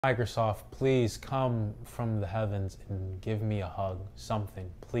Microsoft, please come from the heavens and give me a hug, something,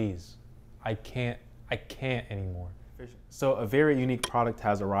 please. I can't anymore. So a very unique product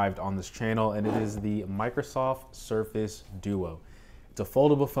has arrived on this channel, and it is the Microsoft Surface Duo. It's a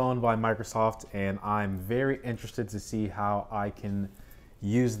foldable phone by Microsoft, and I'm very interested to see how I can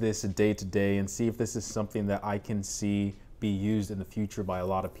use this day to day and see if this is something that I can see be used in the future by a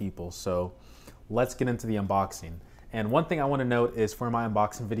lot of people. So let's get into the unboxing. And one thing I want to note is for my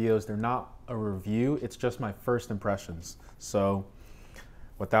unboxing videos, they're not a review, it's just my first impressions. So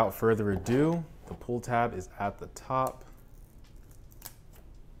without further ado, the pull tab is at the top.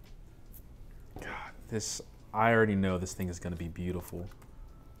 God, I already know this thing is going to be beautiful.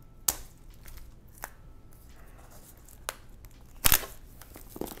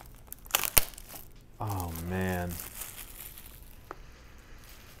 Oh man.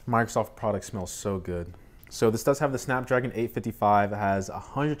 Microsoft product smells so good. So this does have the Snapdragon 855. It has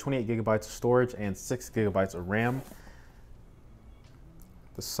 128 gigabytes of storage and 6 gigabytes of RAM.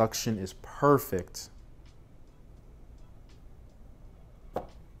 The suction is perfect.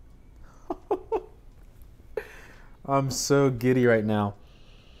 I'm so giddy right now.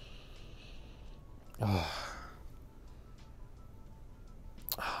 It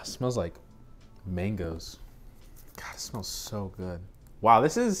smells like mangoes. God, it smells so good. Wow,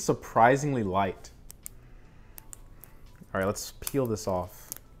 this is surprisingly light. All right, let's peel this off.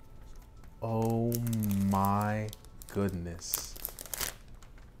 Oh my goodness.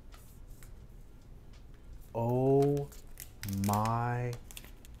 Oh my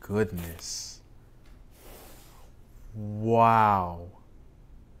goodness. Wow.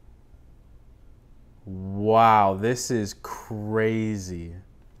 Wow, this is crazy.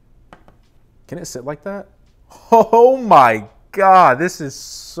 Can it sit like that? Oh my God, this is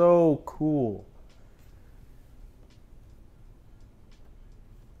so cool.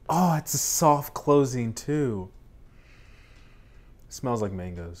 Oh, it's a soft closing too. It smells like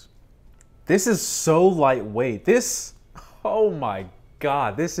mangoes. This is so lightweight. Oh my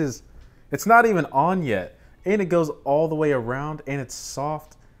God, it's not even on yet. And it goes all the way around and it's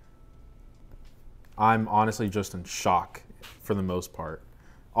soft. I'm honestly just in shock for the most part.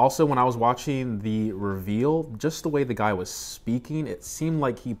 Also, when I was watching the reveal, just the way the guy was speaking, it seemed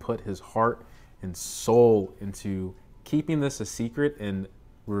like he put his heart and soul into keeping this a secret and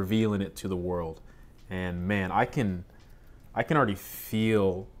revealing it to the world. And man, I can already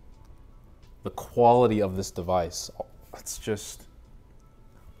feel the quality of this device. It's just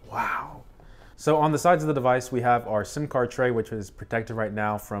wow. So on the sides of the device, we have our SIM card tray, which is protected right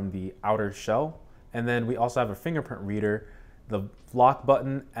now from the outer shell. And then we also have a fingerprint reader, the lock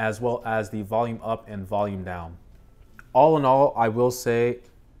button, as well as the volume up and volume down. All in all, I will say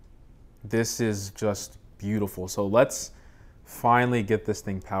this is just beautiful. So let's finally get this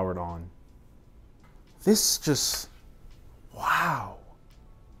thing powered on. This just, wow.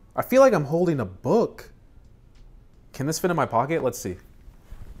 I feel like I'm holding a book. Can this fit in my pocket? Let's see.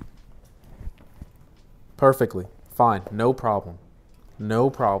 Perfectly, fine, no problem. No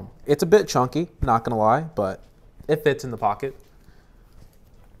problem. It's a bit chunky, not gonna lie, but it fits in the pocket.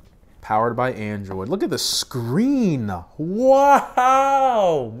 Powered by Android. Look at the screen.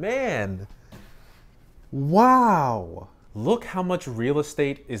 Wow, man. Wow. Look how much real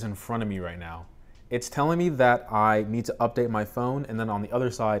estate is in front of me right now. It's telling me that I need to update my phone, and then on the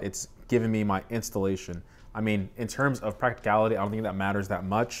other side, it's giving me my installation. I mean, in terms of practicality, I don't think that matters that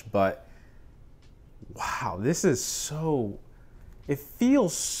much, but wow, this is so, it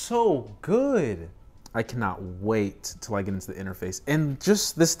feels so good. I cannot wait till I get into the interface. And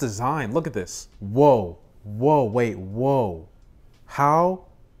just this design, look at this. Whoa, whoa, wait, whoa. How?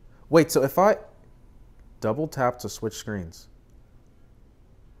 Wait, so if I double tap to switch screens.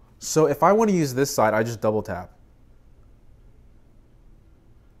 So if I want to use this side, I just double tap.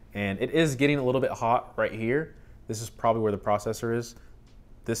 And it is getting a little bit hot right here. This is probably where the processor is.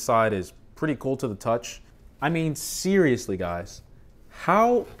 This side is pretty cool to the touch. I mean, seriously, guys,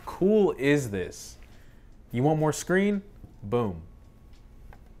 how cool is this? You want more screen? Boom.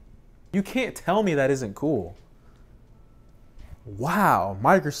 You can't tell me that isn't cool. Wow,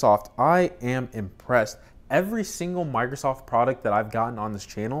 Microsoft, I am impressed. Every single Microsoft product that I've gotten on this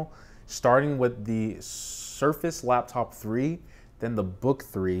channel, starting with the Surface Laptop 3, then the Book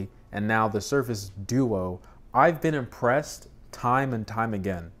 3, and now the Surface Duo, I've been impressed time and time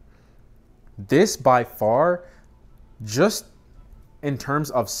again. This by far, just in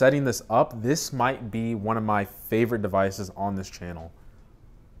terms of setting this up, this might be one of my favorite devices on this channel.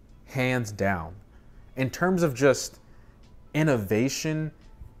 Hands down. In terms of just innovation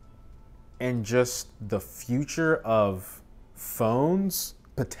and just the future of phones,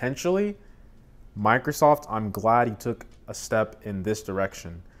 potentially, Microsoft, I'm glad he took a step in this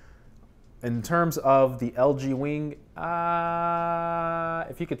direction. In terms of the LG Wing,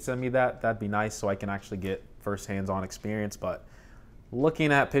 if you could send me that, that'd be nice so I can actually get first hands-on experience. But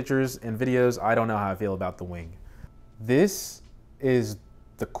looking at pictures and videos, I don't know how I feel about the Wing. This is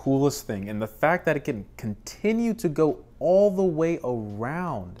the coolest thing, and the fact that it can continue to go all the way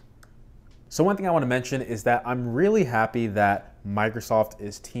around. So one thing I want to mention is that I'm really happy that Microsoft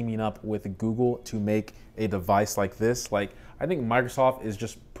is teaming up with Google to make a device like this. Like, I think Microsoft is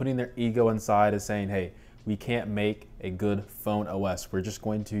just putting their ego inside and saying, hey, we can't make a good phone OS. We're just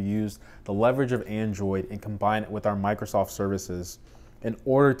going to use the leverage of Android and combine it with our Microsoft services in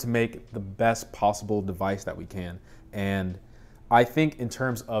order to make the best possible device that we can. And I think in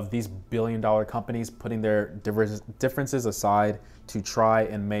terms of these billion-dollar companies putting their differences aside to try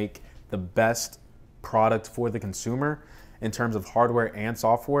and make the best product for the consumer in terms of hardware and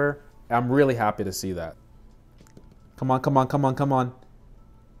software, I'm really happy to see that. Come on, come on, come on, come on.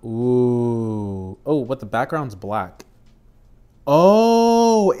 Ooh. Oh, but the background's black.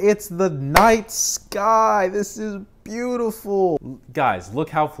 Oh, it's the night sky. This is beautiful. Guys, look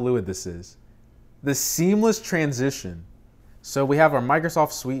how fluid this is. The seamless transition. So we have our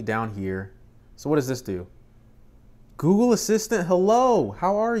Microsoft suite down here. So what does this do? Google Assistant, hello,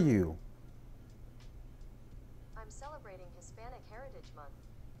 how are you? I'm celebrating Hispanic Heritage Month.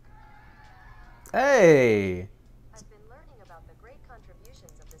 Hey. I've been learning about the great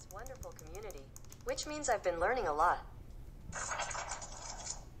contributions of this wonderful community, which means I've been learning a lot.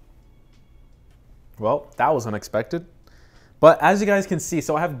 Well, that was unexpected. But as you guys can see,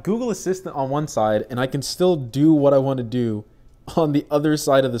 so I have Google Assistant on one side and I can still do what I want to do on the other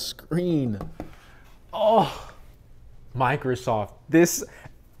side of the screen. Oh, Microsoft, this,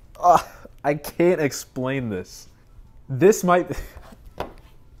 I can't explain this. This might,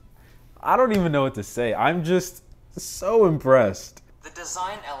 I don't even know what to say. I'm just so impressed. The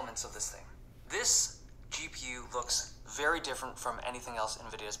design elements of this thing. This GPU looks very different from anything else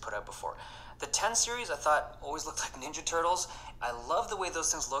NVIDIA's put out before. The 10 series I thought always looked like Ninja Turtles. I love the way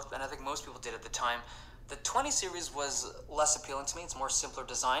those things looked, and I think most people did at the time. The 20 series was less appealing to me. It's more simpler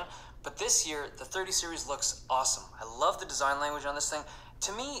design. But this year, the 30 series looks awesome. I love the design language on this thing.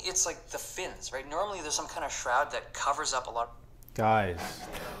 To me, it's like the fins, right? Normally there's some kind of shroud that covers up a lot. Guys,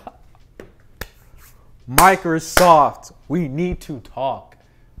 Microsoft, we need to talk.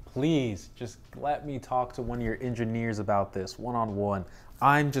 Please, just let me talk to one of your engineers about this one-on-one.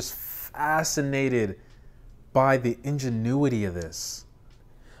 I'm just fascinated by the ingenuity of this.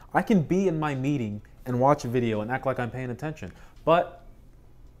 I can be in my meeting and watch a video and act like I'm paying attention, but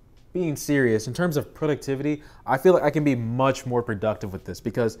being serious, in terms of productivity, I feel like I can be much more productive with this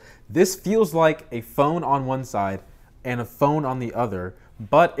because this feels like a phone on one side and a phone on the other.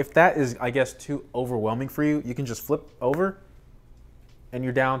 But if that is, I guess, too overwhelming for you, you can just flip over and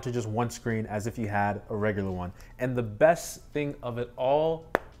you're down to just one screen as if you had a regular one. And the best thing of it all,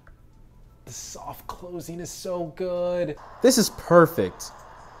 the soft closing is so good. This is perfect.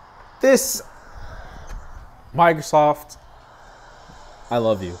 This, Microsoft, I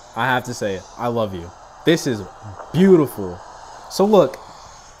love you. I have to say it, I love you. This is beautiful. So look,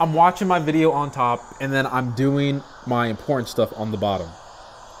 I'm watching my video on top and then I'm doing my important stuff on the bottom.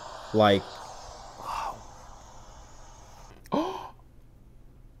 Like, wow.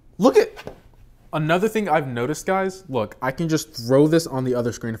 Look at, another thing I've noticed, guys, look, I can just throw this on the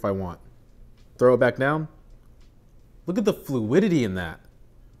other screen if I want. Throw it back down. Look at the fluidity in that.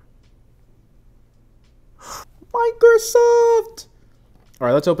 Microsoft. All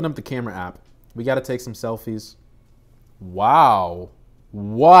right, let's open up the camera app. We got to take some selfies. Wow.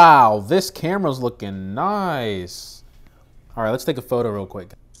 Wow, this camera's looking nice. All right, let's take a photo real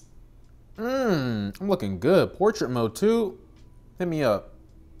quick. I'm looking good. Portrait mode too. Hit me up.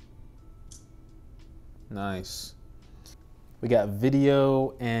 Nice. We got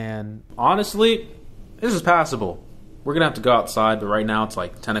video, and honestly, this is passable. We're gonna have to go outside, but right now it's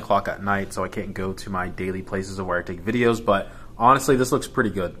like 10 o'clock at night, so I can't go to my daily places of where I take videos, but honestly, this looks pretty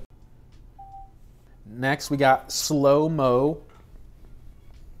good. Next, we got slow-mo.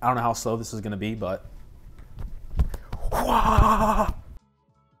 I don't know how slow this is gonna be, but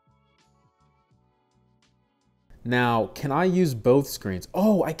now, can I use both screens?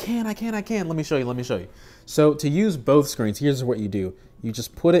 Oh, I can. Let me show you. So to use both screens, here's what you do. You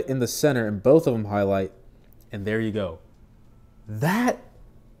just put it in the center and both of them highlight, and there you go. That,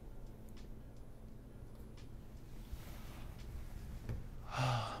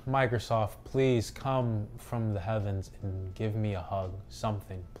 Microsoft, please come from the heavens and give me a hug,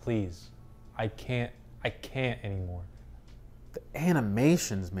 something, please. I can't anymore. The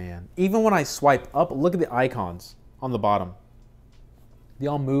animations, man. Even when I swipe up, look at the icons on the bottom. They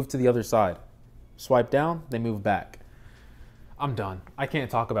all move to the other side. Swipe down, they move back. I'm done. I can't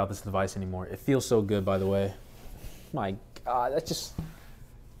talk about this device anymore. It feels so good, by the way. My God, that's just...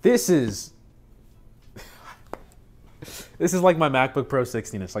 This is like my MacBook Pro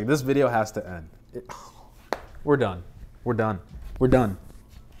 16-inch. Like, this video has to end. We're done. We're done. We're done.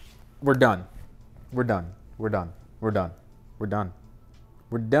 We're done. We're done. We're done. We're done. We're done.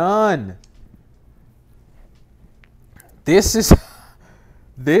 We're done. This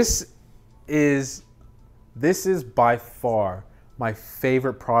is by far my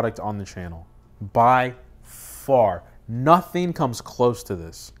favorite product on the channel. By far. Nothing comes close to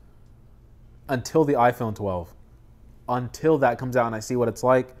this until the iPhone 12. Until that comes out and I see what it's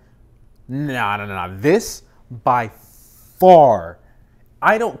like. Nah. This by far.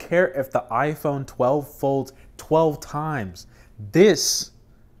 I don't care if the iPhone 12 folds 12 times. This,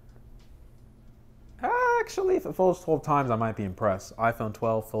 actually, if it folds 12 times, I might be impressed. iPhone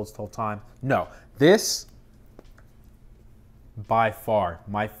 12 folds 12 times. No, this, by far,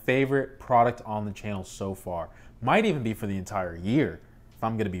 my favorite product on the channel so far. Might even be for the entire year, if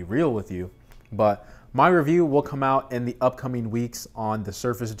I'm gonna be real with you. But my review will come out in the upcoming weeks on the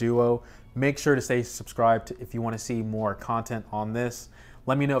Surface Duo. Make sure to stay subscribed if you wanna see more content on this.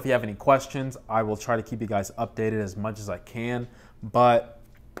 Let me know if you have any questions. I will try to keep you guys updated as much as I can. But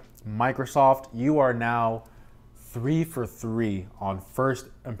Microsoft, you are now 3 for 3 on first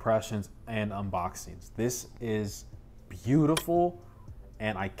impressions and unboxings. This is beautiful,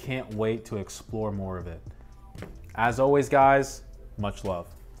 and I can't wait to explore more of it. As always, guys, much love.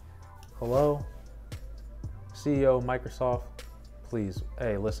 Hello, CEO of Microsoft. Please,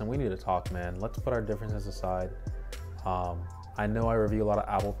 hey, listen, we need to talk, man. Let's put our differences aside. I know I review a lot of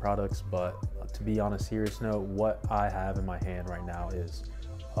Apple products, but to be on a serious note, what I have in my hand right now is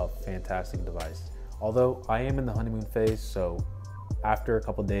a fantastic device. Although I am in the honeymoon phase, so after a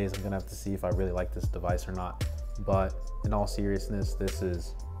couple days, I'm gonna have to see if I really like this device or not. But in all seriousness, this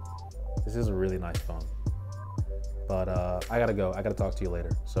is a really nice phone. But I gotta go. I gotta talk to you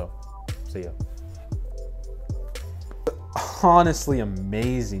later. So, see ya. Honestly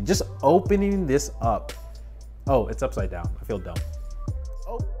amazing. Just opening this up. Oh, it's upside down. I feel dumb.